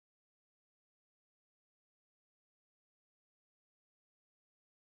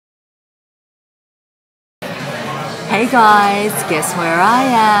Hey guys, guess where I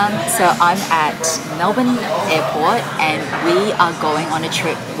am? So I'm at Melbourne Airport and we are going on a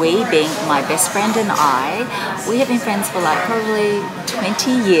trip. We being my best friend and I, we have been friends for like probably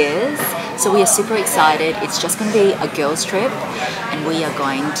 20 years. So we are super excited. It's just going to be a girls trip and we are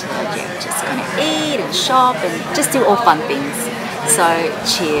going to, just going to eat and shop and just do all fun things. So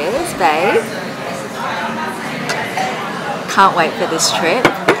cheers, babe. Can't wait for this trip.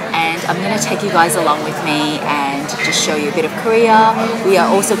 And I'm going to take you guys along with me and just show you a bit of Korea. We are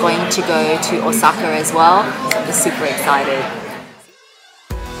also going to go to Osaka as well. So I'm just super excited.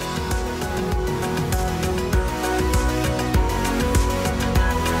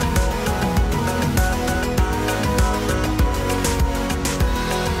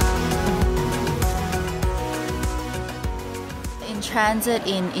 In transit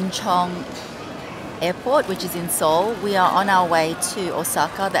in Incheon Airport, which is in Seoul. We are on our way to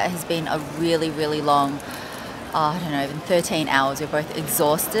Osaka. That has been a really long, I don't know, even 13 hours. We're both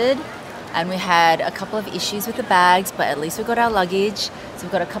exhausted and we had a couple of issues with the bags, but at least we got our luggage. So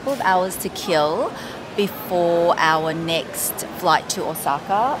we've got a couple of hours to kill before our next flight to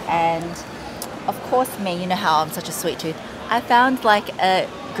Osaka. And of course me, you know how I'm such a sweet tooth, I found like a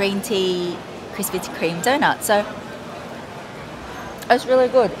green tea Krispy Kreme donut. So it's really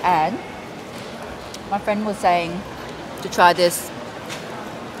good. And my friend was saying to try this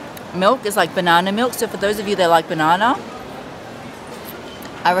milk. It's like banana milk. So for those of you that like banana,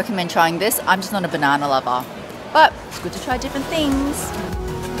 I recommend trying this. I'm just not a banana lover, but it's good to try different things.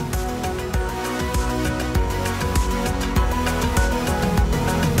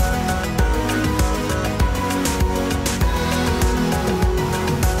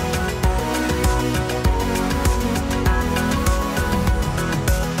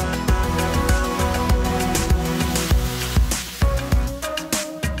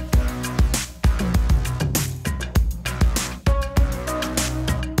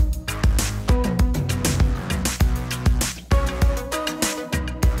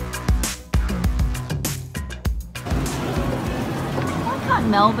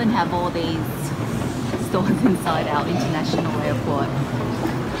 Melbourne have all these stores inside our international airport.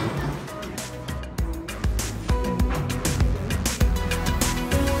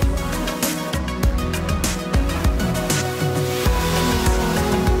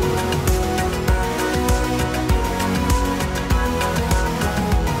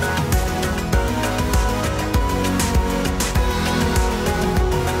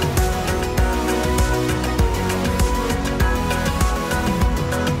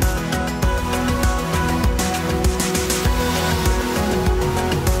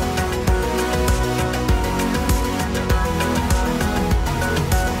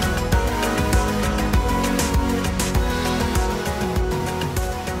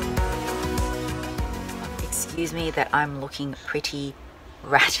 Excuse me that I'm looking pretty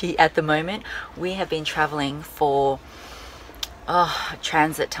ratty at the moment. We have been traveling for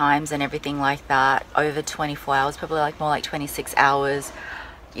transit times and everything like that over 24 hours, probably like more like 26 hours.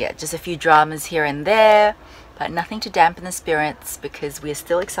 Yeah, just a few dramas here and there, but nothing to dampen the spirits because we are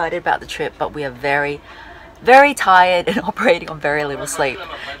still excited about the trip, but we are very tired and operating on very little sleep.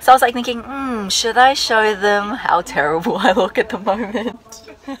 So I was like thinking, should I show them how terrible I look at the moment?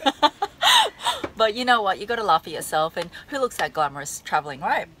 But you know what, you gotta laugh at yourself, and who looks that glamorous traveling,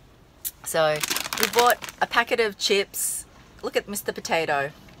 right? So we bought a packet of chips. Look at Mr.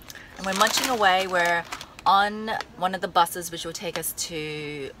 Potato, and we're munching away. We're on one of the buses which will take us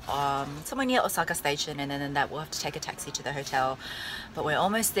to somewhere near Osaka station, and then that we'll have to take a taxi to the hotel. But we're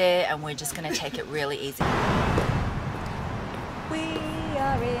almost there and we're just gonna take it really easy. We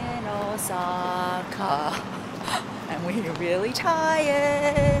are in Osaka and we're really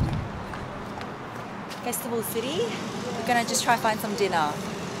tired. Festival City. We're gonna just try find some dinner.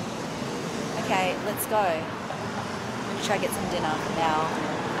 Okay, let's go. I'm gonna try get some dinner now.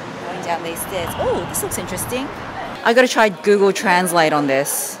 Going down these stairs. Oh, this looks interesting. I gotta try Google Translate on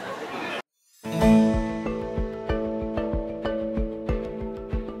this.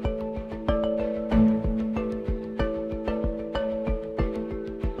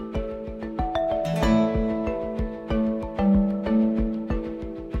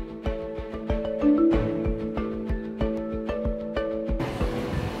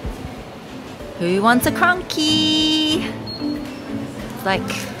 Who wants a crunchy? It's like,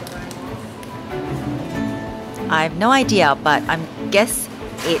 I have no idea, but I guess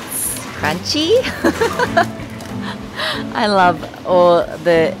it's crunchy. I love all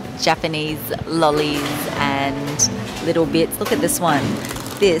the Japanese lollies and little bits. Look at this one.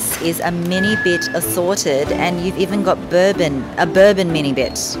 This is a mini bit assorted, and you've even got bourbon, a bourbon mini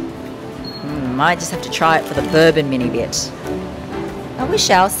bit. Might just have to try it for the bourbon mini bit. I wish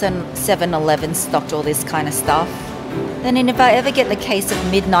our 7-Eleven stocked all this kind of stuff. Then if I ever get the case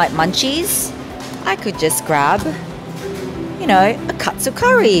of midnight munchies, I could just grab, you know, a katsu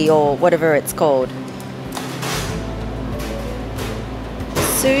curry or whatever it's called.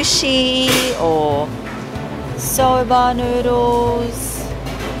 Sushi or soba noodles.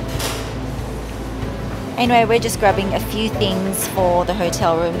 Anyway, we're just grabbing a few things for the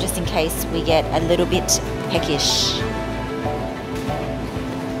hotel room just in case we get a little bit peckish.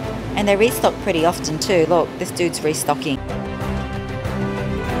 And they restock pretty often too. Look, this dude's restocking.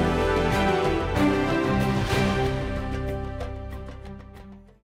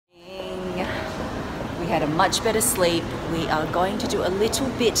 We had a much better sleep. We are going to do a little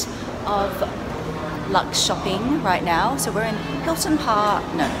bit of Luxe shopping right now. So we're in Hilton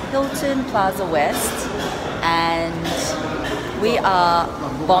Plaza West, and we are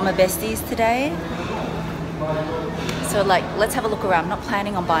bomber besties today. So like, let's have a look around. I'm not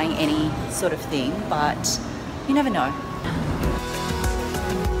planning on buying any sort of thing, but you never know.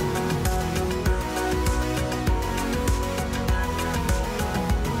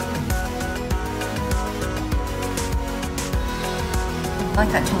 I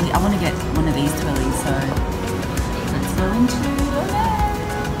like that twirly. I want to get one of these twirlies, so let's go into the Hermes.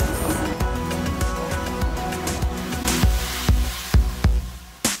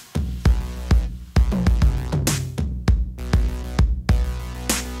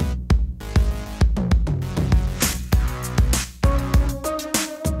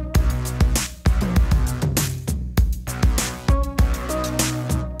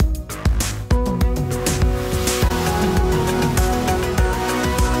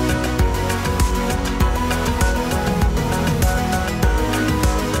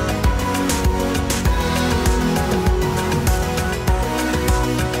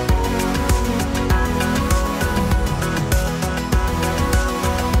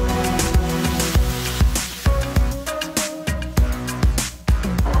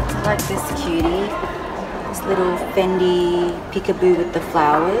 I like this cutie, this little Fendi peekaboo with the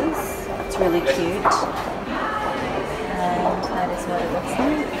flowers. It's really cute. And that is what it looks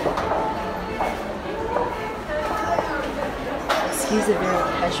like. Excuse a very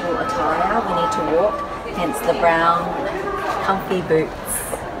casual attire. We need to walk, hence the brown comfy boots.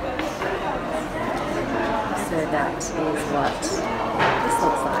 So that is what this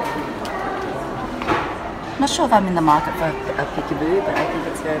looks like. Not sure if I'm in the market for a peekaboo, but I think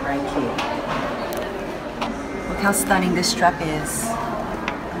it's very, very cute. Look how stunning this strap is.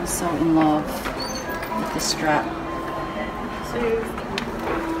 I'm so in love with this strap.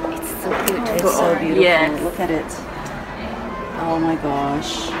 It's so cute. It's so beautiful. Yes. Look at it. Oh my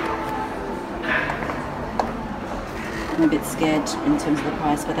gosh. I'm a bit scared in terms of the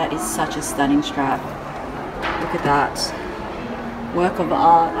price, but that is such a stunning strap. Look at that. Work of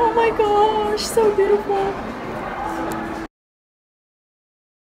art. Oh my gosh, so beautiful.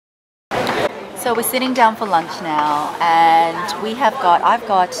 So we're sitting down for lunch now, and I've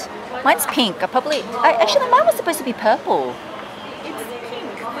got, mine's pink. Actually mine was supposed to be purple. It's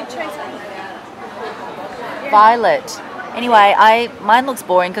pink. We chose pink. Violet. Anyway, mine looks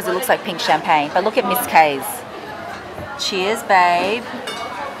boring because it looks like pink champagne, but look at Miss K's. Cheers, babe.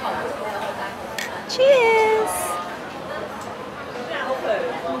 Cheers.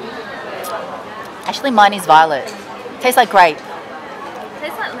 Actually, mine is violet. Tastes like grape.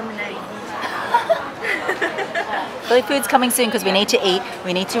 Tastes like lemonade. Philly food's coming soon because we need to eat,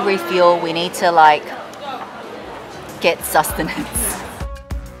 we need to refuel, we need to like get sustenance.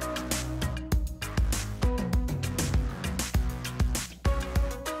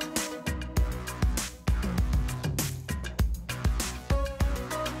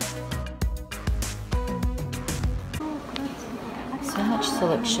 So much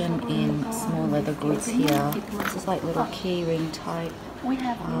selection in small leather goods here. This is like little key ring type. We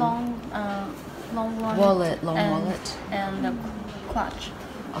have long wallet, wallet and the clutch.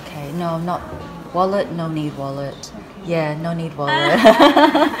 Okay, no, not wallet, no need wallet. Okay. Yeah, no need wallet.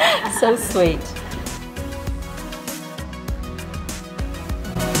 So sweet.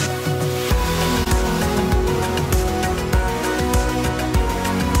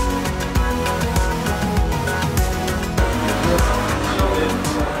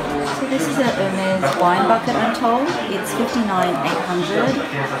 So this is a Hermes wine bucket, I'm told. It's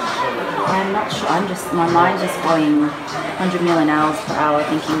 $59,800. I'm not sure, my mind's just going 100 million miles per hour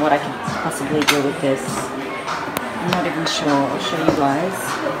thinking what I could possibly do with this. I'm not even sure. I'll show you guys.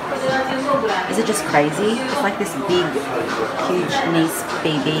 Is it just crazy? It's like this big, huge Nice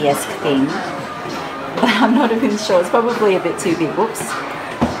BB-esque thing. But I'm not even sure. It's probably a bit too big. Whoops.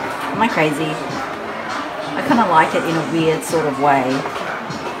 Am I crazy? I kind of like it in a weird sort of way.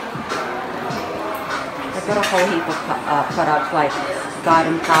 They've got a whole heap of products like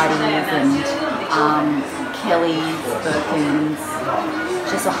garden parties and Kelly's, Birkins,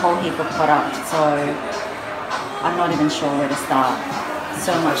 just a whole heap of product. So I'm not even sure where to start.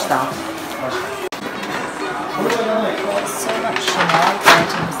 So much stuff. So much Chanel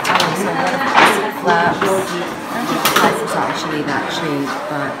items too. So a lot of plastic flaps. I don't think the prices are actually that cheap,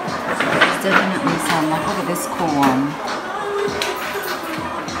 but there's definitely some. Like, look at this cool one.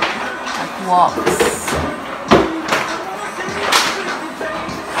 Like woks.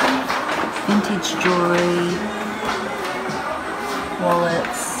 Vintage jewelry.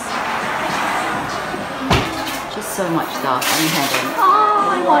 Wallets. Just so much stuff. I'm in heaven. Oh,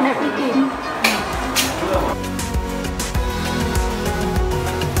 I want everything.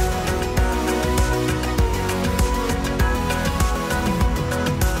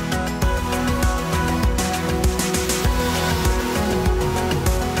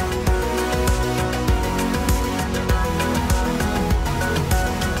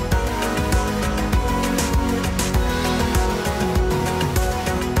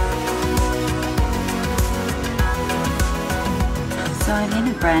 So I'm in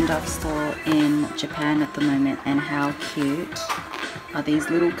a Brandov store in Japan at the moment, and how cute are these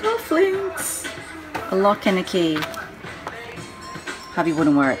little cufflinks? A lock and a key. Hubby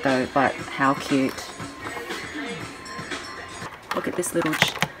wouldn't wear it though, but how cute. Look at this little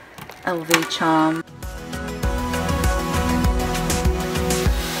LV charm.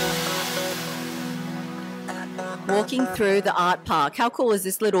 Walking through the art park. How cool is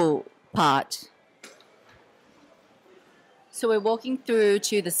this little part? So we're walking through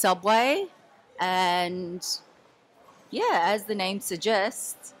to the subway, and yeah, as the name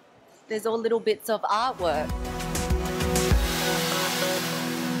suggests, there's all little bits of artwork.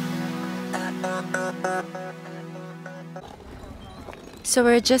 So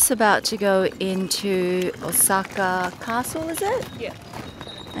we're just about to go into Osaka Castle, is it? Yeah.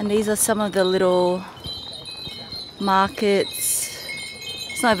 And these are some of the little markets.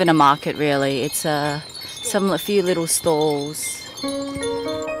 It's not even a market really, it's a few little stalls.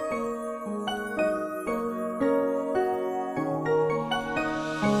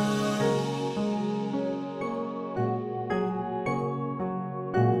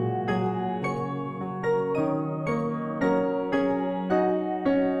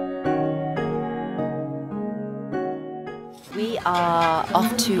 We are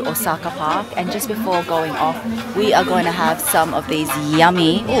off to Osaka Park, and just before going off, we are going to have some of these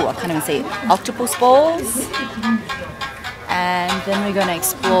yummy, oh, I can't even say, octopus balls. And then we're going to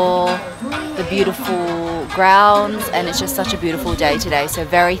explore the beautiful grounds, and it's just such a beautiful day today. So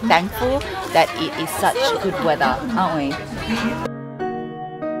very thankful that it is such good weather, aren't we?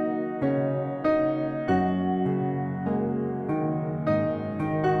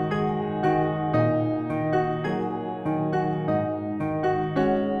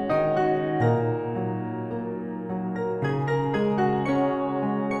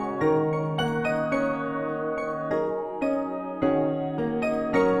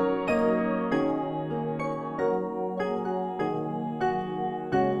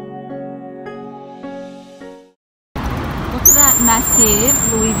 Look at that massive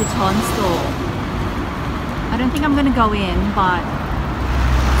Louis Vuitton store. I don't think I'm going to go in, but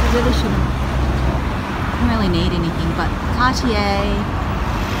I really shouldn't. I don't really need anything, but Cartier,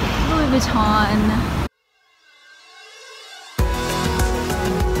 Louis Vuitton.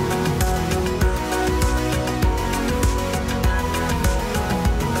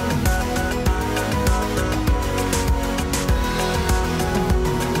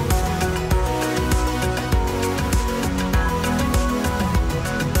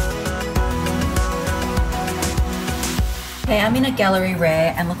 Okay, I'm in a gallery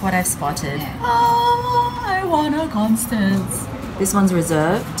rare, and look what I've spotted. Oh, I want a Constance. This one's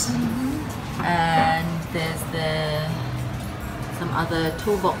reserved, and there's some other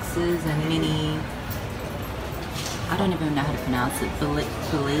toolboxes and mini. I don't even know how to pronounce it.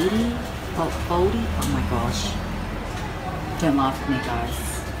 Boldy? Oh my gosh! Don't laugh at me, guys.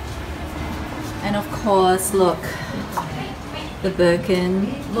 And of course, look. The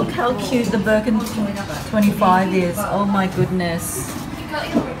Birkin. Look how cute the Birkin 25 is. Oh my goodness. You got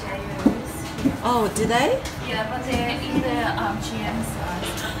your Rodaleos. Oh, do they? Yeah, but they're in the GM size.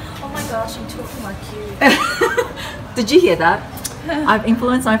 Oh my gosh, I'm talking like you. Did you hear that? I've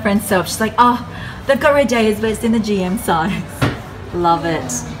influenced my friend Self. She's like, oh, they've got Rodaleos, but it's in the GM size. Love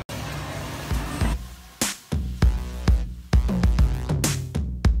it.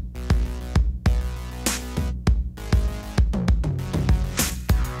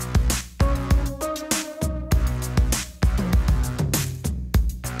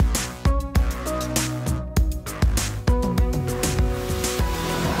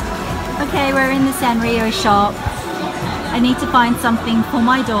 Okay, we're in the Sanrio shop. I need to find something for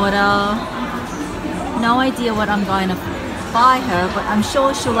my daughter. No idea what I'm going to buy her, but I'm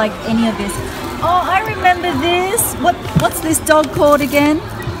sure she'll like any of this. Oh, I remember this. What's this dog called again?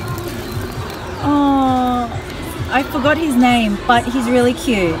 Oh, I forgot his name, but he's really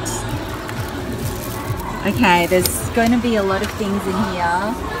cute. Okay, there's going to be a lot of things in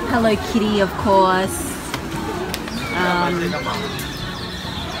here. Hello Kitty, of course.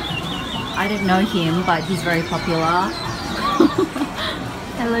 I don't know him, but he's very popular.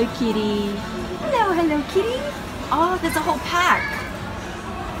 Hello Kitty. Hello Kitty. Oh, there's a whole pack.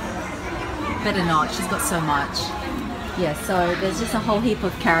 Better not, she's got so much. Yeah, so there's just a whole heap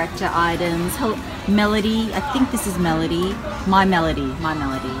of character items. Melody, I think this is Melody. My Melody.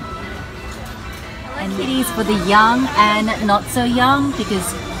 And kitties for the young and not so young,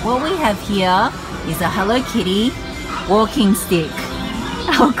 because what we have here is a Hello Kitty walking stick.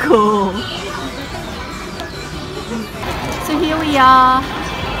 How cool. So here we are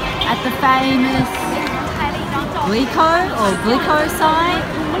at the famous Glico site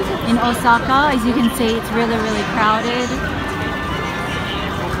in Osaka. As you can see, it's really, really crowded.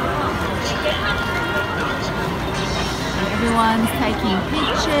 And everyone's taking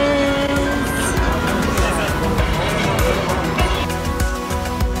pictures.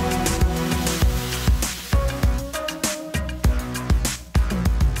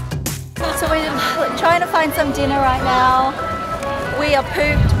 So we're trying to find some dinner right now. We are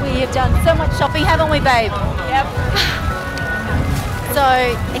pooped. We have done so much shopping, haven't we, babe? Yep. So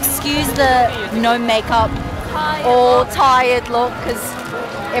excuse the no makeup or tired look, because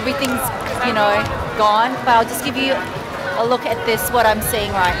everything's, you know, gone. But I'll just give you a look at this, what I'm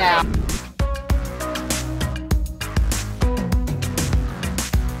seeing right now.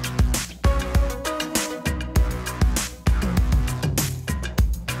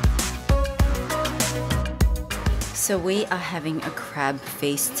 So we are having a crab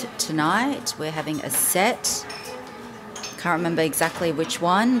feast tonight. We're having a set. Can't remember exactly which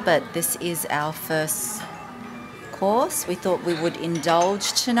one, but this is our first course. We thought we would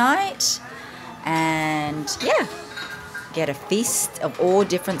indulge tonight and yeah, get a feast of all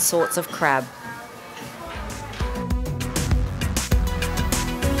different sorts of crab.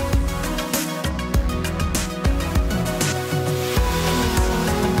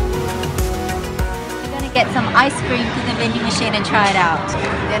 Get some ice cream to the vending machine and try it out.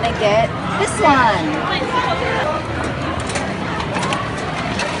 We're gonna get this one.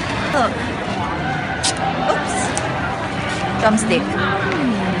 Look. Oops. Drumstick.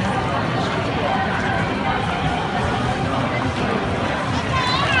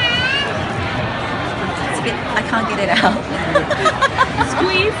 It's a bit, I can't get it out.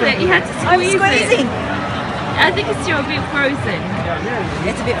 Squeeze it, you had to squeeze I'm squeezing. it. I think it's still a bit frozen.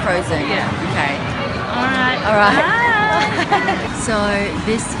 It's a bit frozen. Yeah. Okay. Alright. So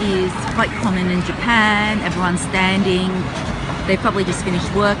this is quite common in Japan. Everyone's standing. They probably just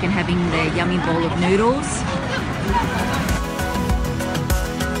finished work and having their yummy bowl of noodles.